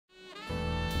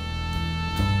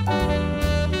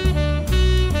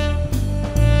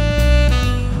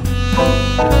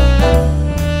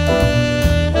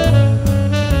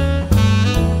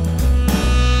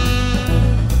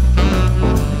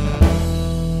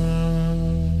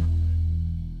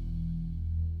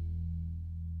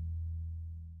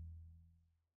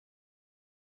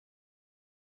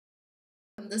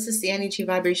This is the energy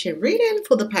vibration reading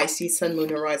for the Pisces Sun, Moon,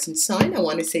 and Rising sign. I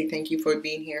want to say thank you for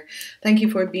being here. Thank you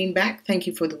for being back. Thank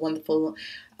you for the wonderful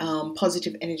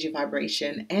positive energy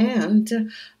vibration. And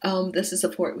this is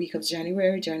the fourth week of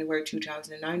January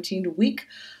 2019. The week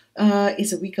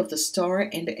is a week of the star,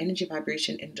 and the energy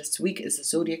vibration in this week is the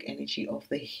zodiac energy of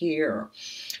the year.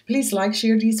 Please like,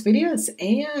 share these videos,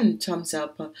 and thumbs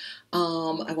up.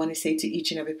 I want to say to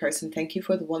each and every person, thank you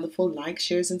for the wonderful likes,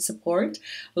 shares, and support.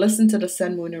 Listen to the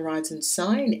Sun, Moon, and Rising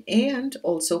sign, and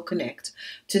also connect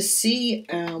to see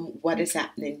what is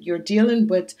happening. You're dealing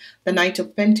with the Knight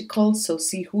of Pentacles, so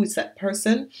see who is that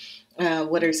person.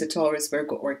 Whether it's a Taurus,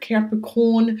 Virgo, or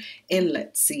Capricorn, and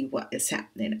let's see what is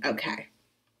happening. Okay.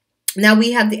 Now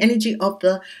we have the energy of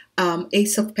the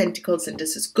Ace of Pentacles, and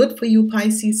this is good for you,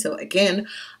 Pisces. So again,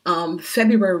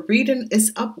 February reading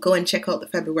is up. Go and check out the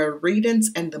February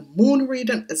readings, and the moon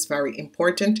reading is very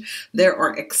important. There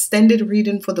are extended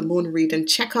reading for the moon reading.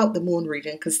 Check out the moon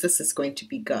reading because this is going to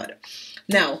be good.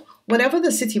 Now, whatever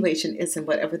the situation is and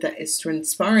whatever that is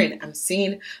transpiring, I'm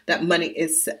seeing that money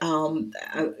is,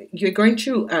 you're going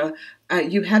through,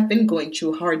 you have been going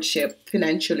through hardship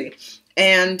financially.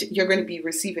 And you're going to be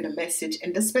receiving a message,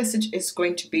 and this message is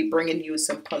going to be bringing you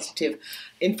some positive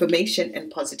information and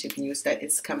positive news that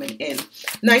is coming in.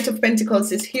 Knight of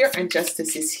Pentacles is here, and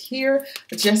Justice is here.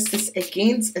 Justice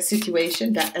against a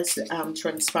situation that has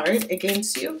transpired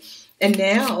against you. And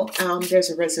now there's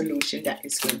a resolution that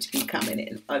is going to be coming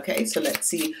in. Okay, so let's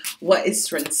see what is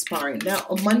transpiring. Now,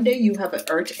 on Monday, you have an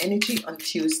earth energy. On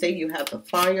Tuesday, you have a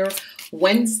fire.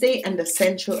 Wednesday, and the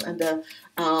central and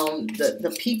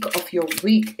the peak of your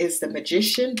week is the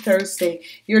Magician. Thursday,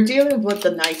 you're dealing with the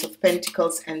Knight of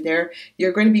Pentacles, and there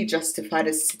you're going to be justified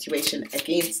a situation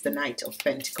against the Knight of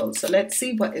Pentacles. So let's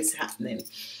see what is happening.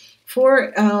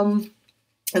 For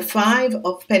the Five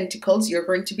of Pentacles, you're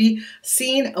going to be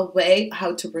seeing a way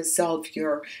how to resolve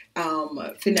your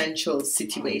financial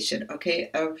situation. Okay,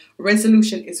 a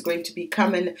resolution is going to be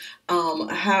coming.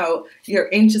 How your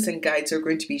angels and guides are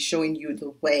going to be showing you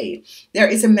the way. There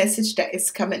is a message that is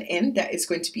coming in that is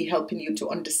going to be helping you to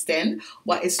understand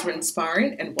what is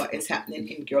transpiring and what is happening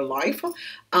in your life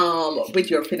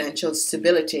with your financial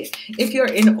stability. If you're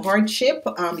in hardship,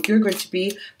 you're going to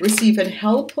be receiving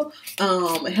help.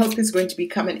 Help is going to be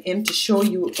coming in to show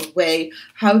you a way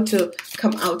how to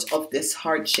come out of this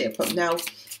hardship. Now,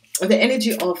 the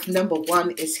energy of number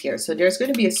one is here. So there's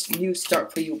going to be a new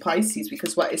start for you, Pisces,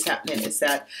 because what is happening is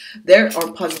that there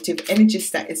are positive energies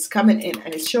that is coming in,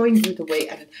 and it's showing you the way,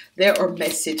 and there are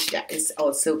messages that is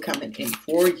also coming in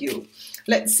for you.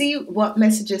 Let's see what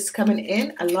message is coming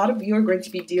in. A lot of you are going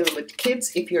to be dealing with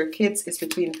kids. If your kids is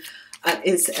between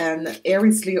is an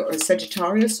Aries, Leo, or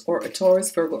Sagittarius, or a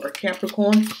Taurus, Virgo, or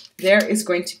Capricorn, there is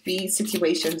going to be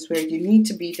situations where you need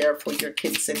to be there for your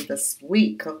kids in this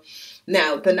week.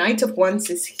 Now, the Knight of Wands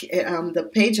is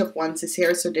the Page of Wands is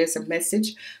here, so there's a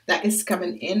message that is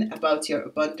coming in about your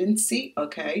abundancy.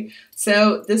 Okay,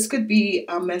 so this could be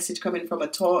a message coming from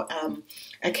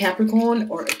a Capricorn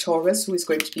or a Taurus who is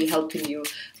going to be helping you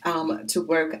to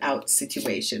work out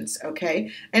situations. Okay,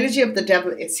 energy of the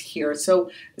Devil is here, so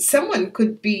someone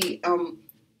could be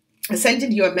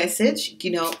sending you a message, you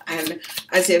know, and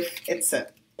as if it's a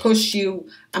push you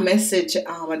a message,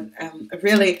 a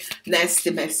really nasty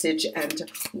message, and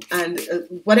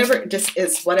whatever this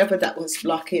is, whatever that was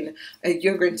blocking,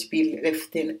 you're going to be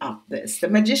lifting up this. The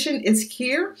Magician is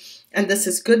here, and this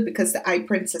is good because the Eye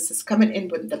Princess is coming in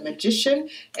with the Magician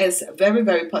is very,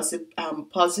 very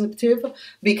positive,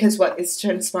 because what is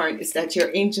transpiring is that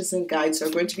your angels and guides are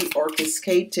going to be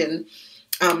orchestrating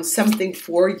something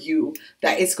for you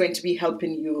that is going to be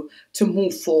helping you to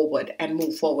move forward, and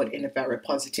move forward in a very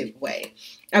positive way.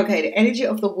 Okay, the energy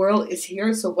of the World is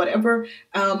here, so whatever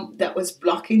that was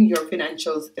blocking your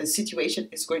financial situation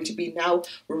is going to be now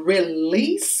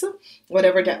released.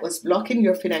 Whatever that was blocking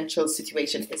your financial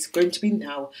situation is going to be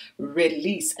now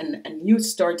released, and a new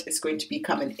start is going to be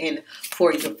coming in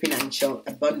for your financial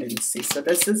abundance. So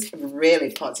this is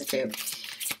really positive.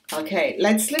 Okay,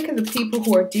 let's look at the people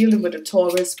who are dealing with a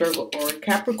Taurus, Virgo, or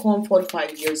Capricorn,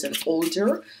 45 years and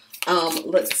older.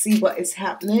 Let's see what is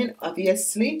happening.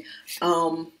 Obviously,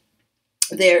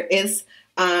 there is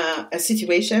a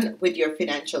situation with your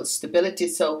financial stability.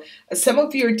 So some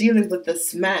of you are dealing with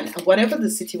this man, and whatever the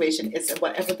situation is, and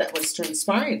whatever that was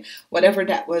transpiring, whatever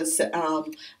that was,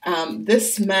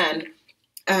 this man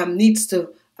needs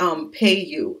to pay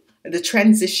you. The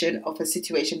transition of a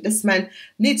situation, this man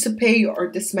needs to pay you,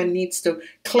 or this man needs to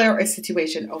clear a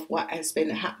situation of what has been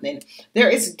happening.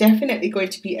 There is definitely going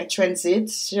to be a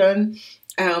transition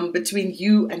between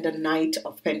you and the Knight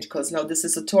of Pentacles. Now, this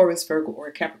is a Taurus, Virgo, or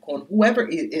a Capricorn. Whoever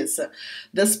it is,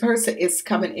 this person is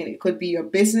coming in. It could be your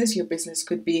business. Your business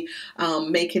could be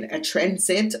making a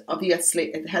transit.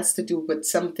 Obviously, it has to do with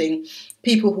something,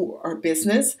 people who are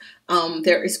business.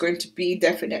 There is going to be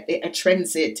definitely a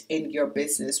transit in your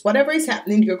business. Whatever is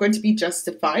happening, you're going to be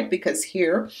justified, because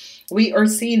here we are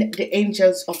seeing the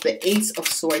angels of the Ace of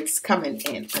Swords coming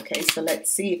in. Okay, so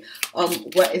let's see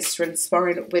what is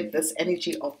transpiring with this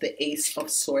energy of the Ace of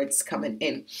Swords coming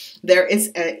in. There is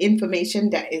information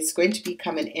that is going to be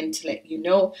coming in to let you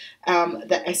know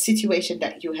that a situation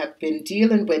that you have been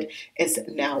dealing with is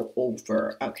now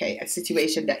over. Okay, a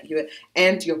situation that you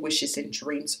and your wishes and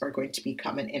dreams are going to be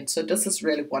coming in. So this is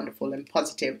really wonderful and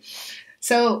positive.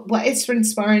 So what is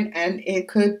transpiring, and it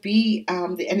could be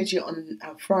the energy on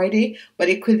Friday, but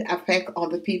it could affect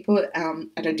other people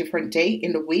at a different day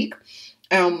in the week.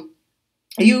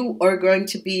 You are going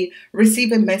to be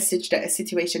receiving a message that a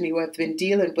situation you have been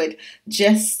dealing with,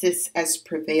 justice has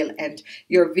prevailed, and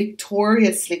you're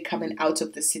victoriously coming out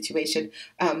of the situation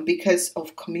because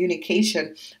of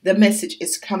communication. The message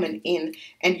is coming in,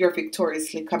 and you're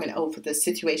victoriously coming out of the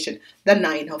situation. The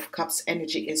Nine of Cups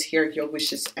energy is here, your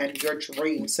wishes and your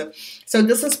dreams. So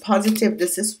this is positive.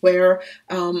 This is where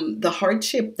the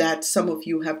hardship that some of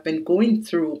you have been going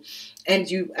through, and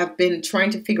you have been trying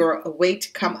to figure out a way to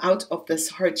come out of this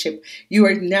hardship. You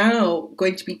are now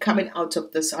going to be coming out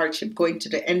of this hardship, going to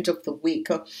the end of the week.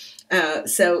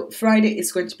 So Friday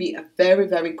is going to be a very,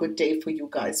 very good day for you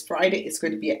guys. Friday is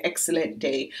going to be an excellent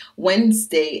day.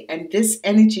 Wednesday, and this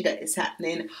energy that is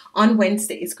happening on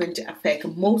Wednesday is going to affect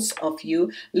most of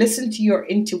you. Listen to your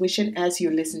intuition. As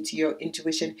you listen to your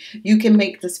intuition, you can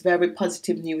make this very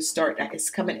positive new start that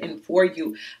is coming in for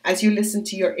you. As you listen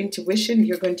to your intuition,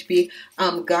 you're going to be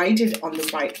guided on the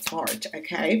right part.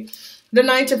 Okay, the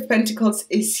Knight of Pentacles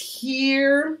is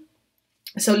here.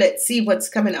 So let's see what's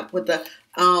coming up with the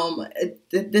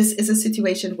this is a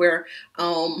situation where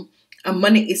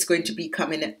money is going to be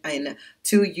coming in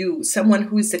to you. Someone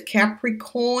who is a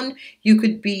Capricorn, you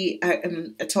could be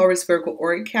a Taurus, Virgo,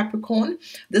 or a Capricorn.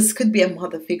 This could be a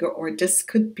mother figure, or this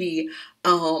could be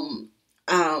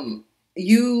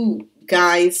you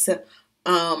guys.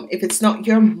 If it's not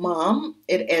your mom,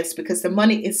 it is, because the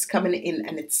money is coming in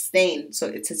and it's staying. So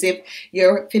it's as if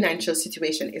your financial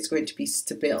situation is going to be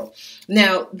stable.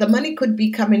 Now, the money could be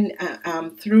coming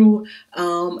through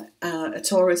a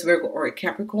Taurus, Virgo, or a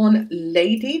Capricorn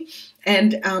lady.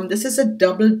 And this is a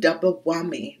double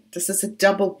whammy. This is a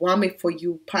double whammy for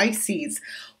you Pisces.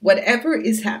 Whatever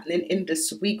is happening in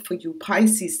this week for you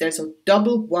Pisces, there's a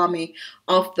double whammy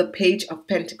of the Page of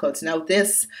Pentacles. Now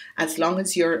this, as long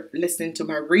as you're listening to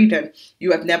my reading,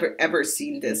 you have never ever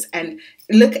seen this. And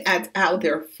look at how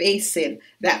they're facing.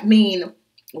 That means,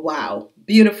 wow,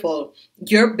 beautiful.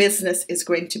 Your business is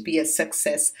going to be a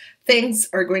success. Things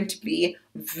are going to be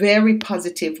very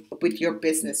positive with your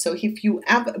business. So if you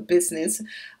have a business,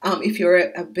 if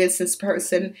you're a business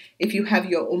person, if you have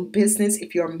your own business,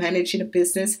 if you're managing a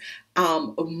business,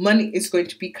 money is going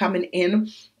to be coming in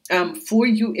for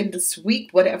you in this week.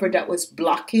 Whatever that was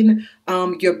blocking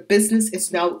your business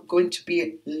is now going to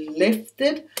be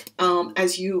lifted.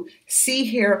 As you see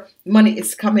here, money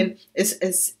is coming.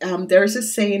 There's a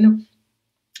saying,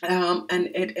 and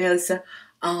it is,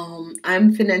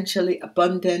 I'm financially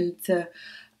abundant.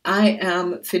 I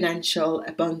am financial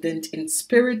abundant in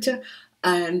spirit,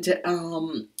 and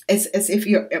it's as if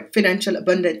you're financial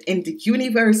abundant in the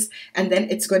universe, and then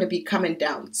it's going to be coming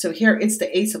down. So here is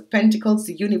the Ace of Pentacles.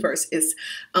 The universe is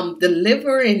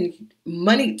delivering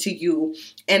money to you,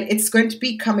 and it's going to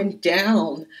be coming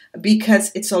down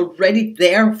because it's already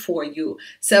there for you.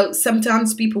 So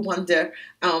sometimes people wonder,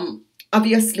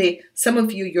 obviously, some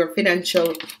of you, your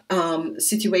financial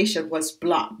situation was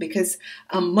blocked because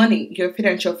money, your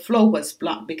financial flow was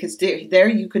blocked, because there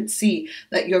you could see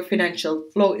that your financial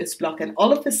flow is blocked. And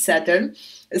all of a sudden,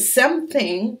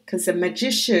 something, because a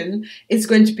magician is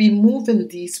going to be moving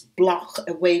these blocks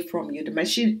away from you. The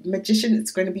magician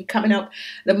is going to be coming up.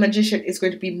 The magician is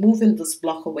going to be moving this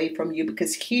block away from you,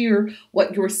 because here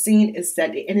what you're seeing is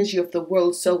that the energy of the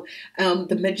world. So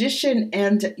the magician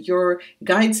and your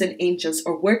guides and angels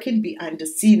are working behind the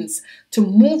scenes to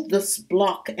move this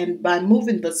block, and by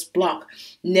moving this block,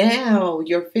 now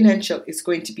your financial is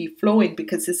going to be flowing,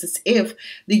 because this is if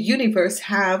the universe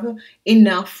have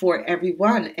enough for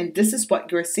everyone. And this is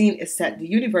what you're seeing, is that the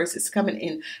universe is coming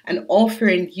in and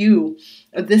offering you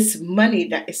this money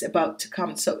that is about to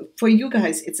come. So for you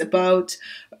guys, it's about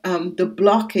the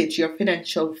blockage, your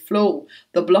financial flow.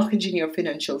 The blockage in your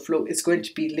financial flow is going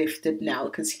to be lifted now,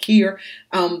 because here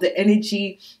the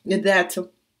energy that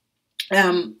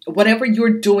whatever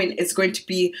you're doing is going to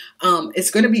be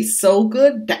it's going to be so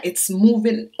good that it's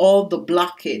moving all the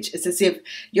blockage. It's as if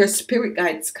your spirit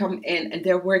guides come in and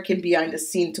they're working behind the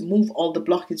scene to move all the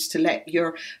blockage to let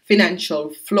your financial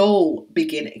flow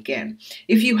begin again.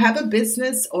 If you have a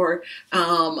business, or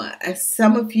as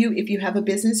some of you, if you have a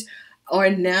business or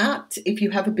not, if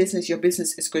you have a business, your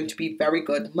business is going to be very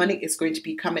good. Money is going to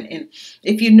be coming in.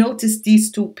 If you notice these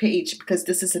two pages, because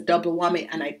this is a double whammy,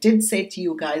 and I did say to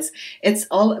you guys, it's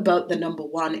all about the number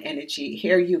one energy.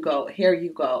 Here you go. Here you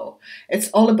go. It's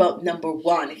all about number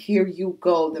one. Here you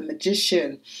go. The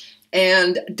Magician.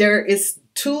 And there is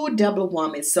two double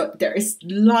whammies. So there is a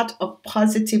lot of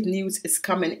positive news is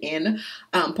coming in.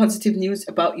 Positive news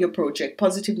about your project,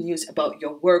 positive news about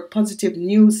your work, positive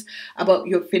news about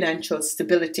your financial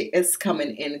stability is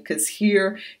coming in, because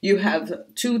here you have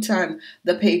two times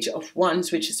the Page of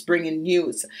Wands, which is bringing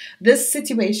news. This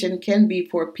situation can be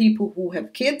for people who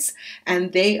have kids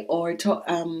and they are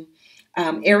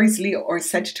Aries, Leo, or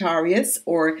Sagittarius,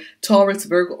 or Taurus,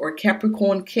 Virgo, or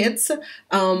Capricorn kids.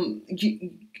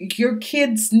 Your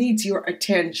kids need your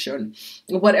attention.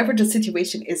 Whatever the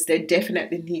situation is, they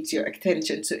definitely need your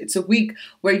attention. So it's a week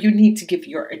where you need to give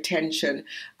your attention.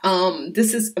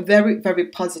 This is a very, very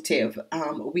positive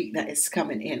week that is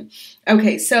coming in.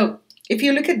 Okay, so if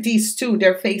you look at these two,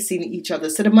 they're facing each other.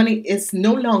 So the money is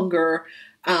no longer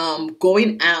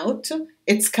going out,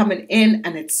 it's coming in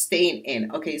and it's staying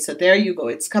in. Okay, so there you go.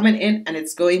 It's coming in and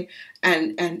it's going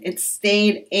and it's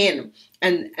staying in.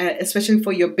 And especially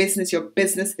for your business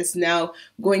is now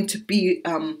going to be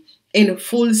in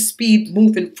full speed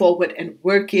moving forward and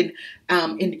working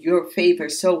in your favor.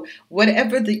 So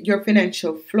whatever your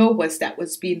financial flow was that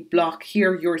was being blocked,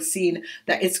 here you're seeing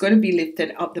that it's going to be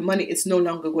lifted up. The money is no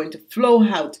longer going to flow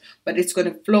out, but it's going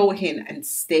to flow in and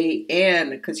stay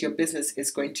in, because your business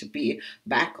is going to be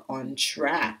back on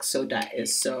track. So that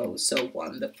is so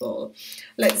wonderful.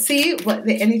 Let's see what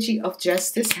the energy of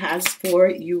justice has for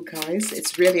you guys.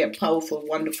 It's really a powerful,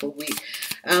 wonderful week.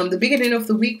 The beginning of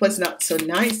the week was not so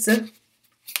nice,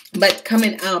 but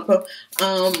coming up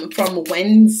from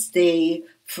Wednesday,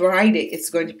 Friday,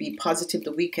 it's going to be positive.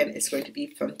 The weekend is going to be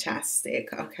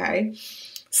fantastic. Okay,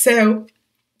 so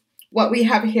what we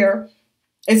have here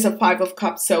is a Five of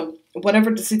Cups. So whatever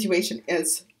the situation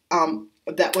is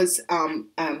that was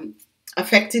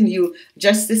affecting you,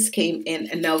 justice came in,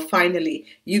 and now finally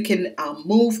you can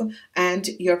move, and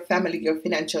your family, your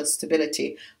financial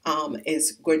stability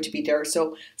is going to be there.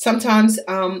 So sometimes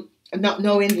not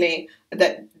knowingly,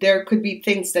 that there could be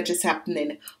things that is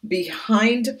happening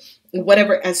behind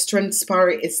whatever has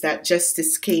transpired, is that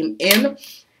justice came in.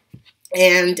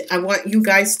 And I want you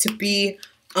guys to be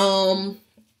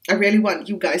I really want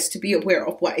you guys to be aware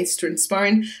of what is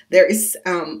transpiring. There is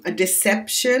a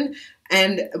deception,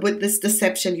 and with this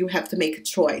deception, you have to make a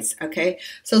choice, okay?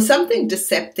 So something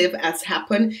deceptive has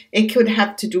happened. It could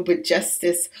have to do with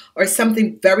justice, or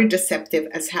something very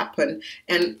deceptive has happened.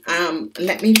 And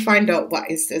let me find out what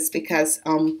is this, because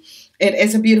it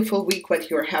is a beautiful week what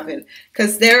you're having.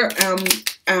 Because there,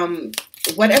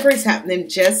 whatever is happening,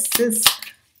 justice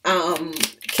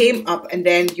came up, and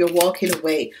then you're walking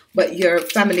away, but your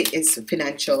family is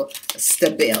financial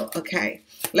stable. Okay,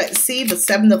 let's see the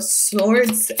Seven of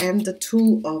Swords and the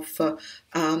Two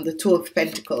of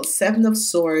Pentacles. Seven of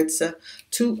Swords,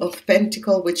 Two of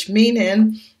Pentacles, which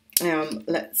meaning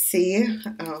let's see,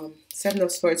 Seven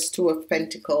of Swords, Two of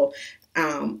Pentacles.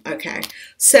 Okay,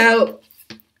 so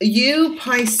you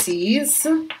Pisces,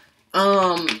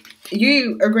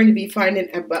 you are going to be finding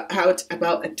out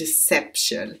about a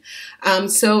deception.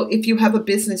 So if you have a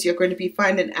business, you're going to be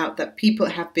finding out that people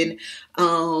have been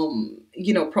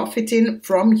profiting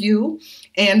from you,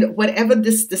 and whatever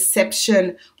this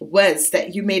deception was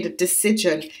that you made a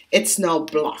decision, it's now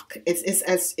blocked. It's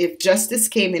as if justice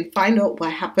came and find out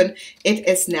what happened. It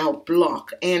is now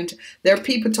blocked, and there are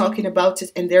people talking about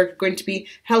it, and they're going to be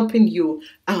helping you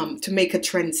to make a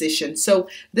transition. So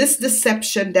this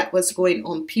deception that was going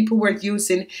on, people were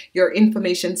using your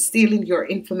information, stealing your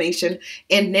information,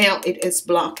 and now it is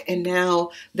blocked. And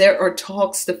now there are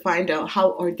talks to find out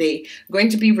how are they going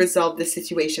to be resolved the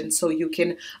situation, so you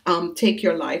can take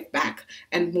your life back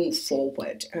and move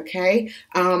forward. Okay,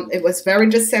 it was very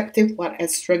deceptive what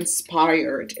has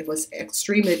transpired. It was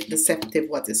extremely deceptive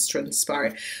what has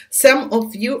transpired. Some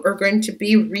of you are going to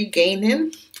be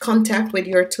regaining contact with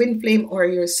your twin flame or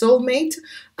your soulmate.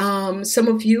 Some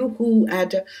of you who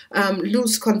had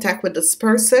lose contact with this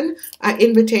person,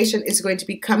 invitation is going to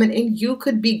be coming in. You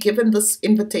could be given this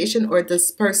invitation, or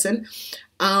this person.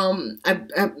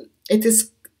 It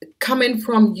is coming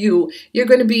from you. You're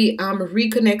going to be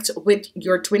reconnect with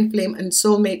your twin flame and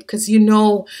soulmate, because you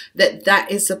know that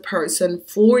that is a person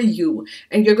for you,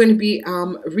 and you're going to be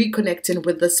reconnecting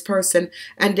with this person,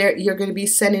 and you're going to be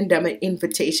sending them an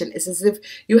invitation. It's as if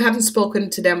you haven't spoken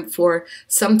to them for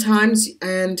some times,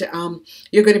 and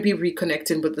you're going to be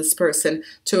reconnecting with this person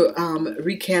to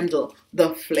rekindle the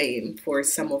flame for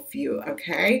some of you.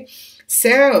 Okay,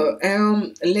 so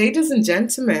ladies and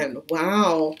gentlemen,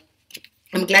 wow,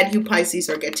 I'm glad you Pisces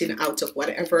are getting out of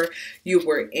whatever you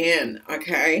were in.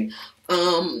 Okay,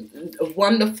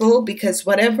 wonderful, because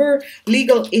whatever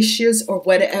legal issues or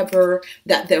whatever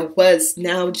that there was,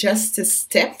 now justice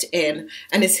stepped in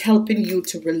and is helping you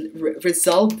to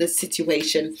resolve the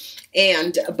situation.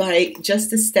 And by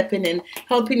justice stepping in,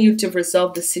 helping you to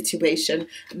resolve the situation,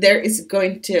 they're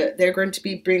going to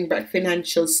be bring back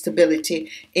financial stability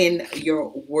in your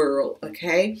world.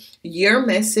 Okay, your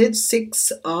message,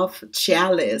 Six of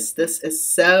Chalice. This is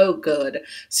so good.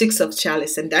 Six of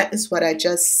Chalice, and that is what I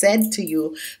just said to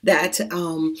you, that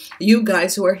you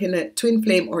guys who are in a twin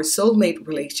flame or soulmate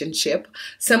relationship,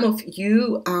 some of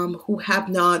you who have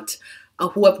not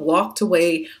who have walked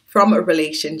away from a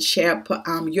relationship,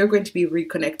 you're going to be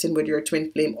reconnecting with your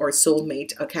twin flame or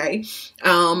soulmate. Okay,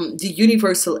 the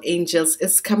universal angels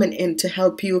is coming in to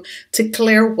help you to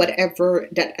clear whatever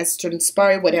that has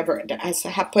transpired, whatever that has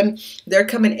happened. They're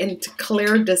coming in to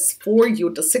clear this for you.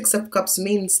 The Six of Cups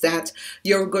means that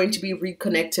you're going to be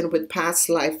reconnecting with past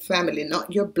life family,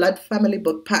 not your blood family,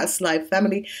 but past life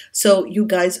family. So you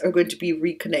guys are going to be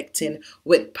reconnecting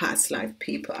with past life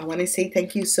people. I want to say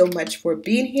thank you so much for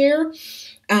being here.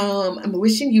 I'm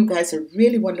wishing you guys a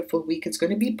really wonderful week. It's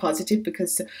going to be positive,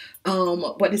 because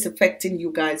what is affecting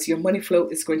you guys, your money flow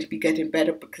is going to be getting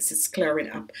better because it's clearing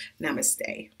up.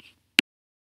 Namaste.